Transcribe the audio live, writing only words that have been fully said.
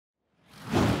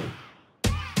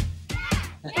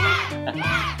Okay,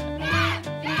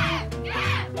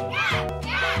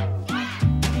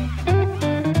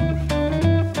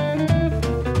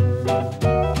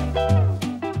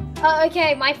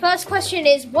 my first question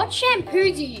is, what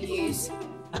shampoo do you use?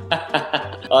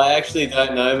 I actually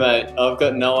don't know, mate. I've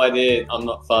got no idea. I'm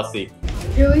not fussy.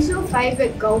 Who was your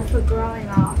favourite golfer growing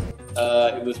up?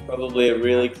 It was probably a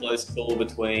really close call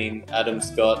between Adam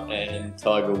Scott and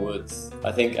Tiger Woods.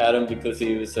 I think Adam because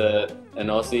he was an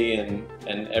Aussie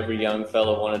and every young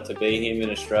fella wanted to be him in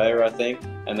Australia, I think.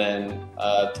 And then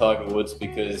Tiger Woods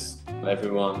because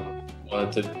everyone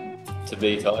wanted to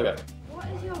be Tiger. What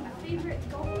is your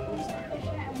favourite golf course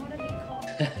and what are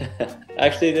they called?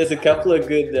 Actually, there's a couple of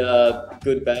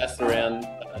good baths around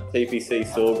TPC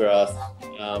Sawgrass.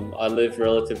 I live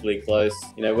relatively close.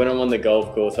 You know, when I'm on the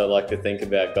golf course, I like to think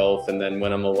about golf, and then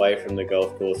when I'm away from the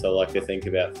golf course, I like to think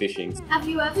about fishing. Have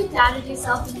you ever doubted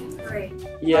yourself in your career?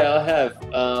 Yeah, I have.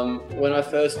 When I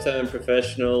first turned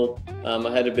professional,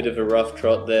 I had a bit of a rough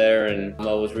trot there, and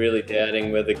I was really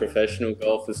doubting whether professional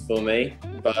golf was for me,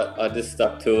 but I just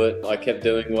stuck to it. I kept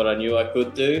doing what I knew I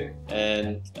could do,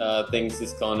 and things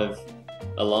just kind of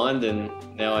aligned, and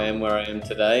now I am where I am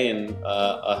today, and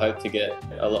I hope to get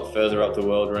a lot further up the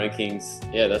world rankings.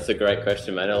 Yeah, that's a great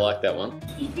question, mate. I like that one.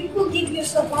 If you could give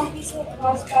yourself one piece of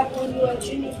advice back when you were a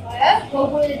junior player,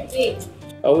 what would it be?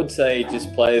 I would say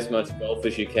just play as much golf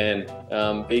as you can.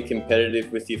 Be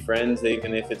competitive with your friends,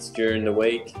 even if it's during the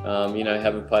week. You know,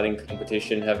 have a putting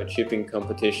competition, have a chipping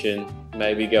competition,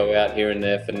 maybe go out here and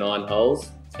there for 9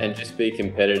 holes. And just be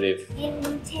competitive.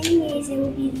 In 10 years it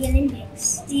will be the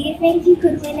Olympics. Do you think you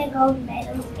could win a gold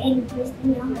medal in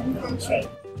Brisbane, your home country?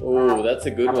 Oh, that's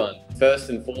a good one. First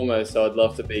and foremost, I'd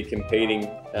love to be competing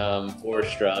for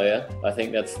Australia. I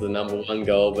think that's the #1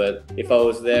 goal, but if I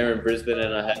was there in Brisbane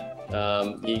and I had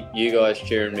you guys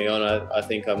cheering me on, I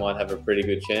think I might have a pretty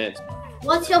good chance.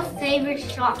 What's your favourite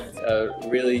shot? A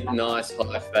really nice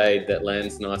high fade that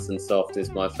lands nice and soft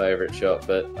is my favourite shot,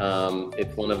 but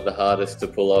it's one of the hardest to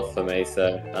pull off for me,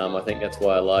 so I think that's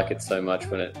why I like it so much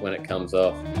when it comes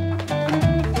off.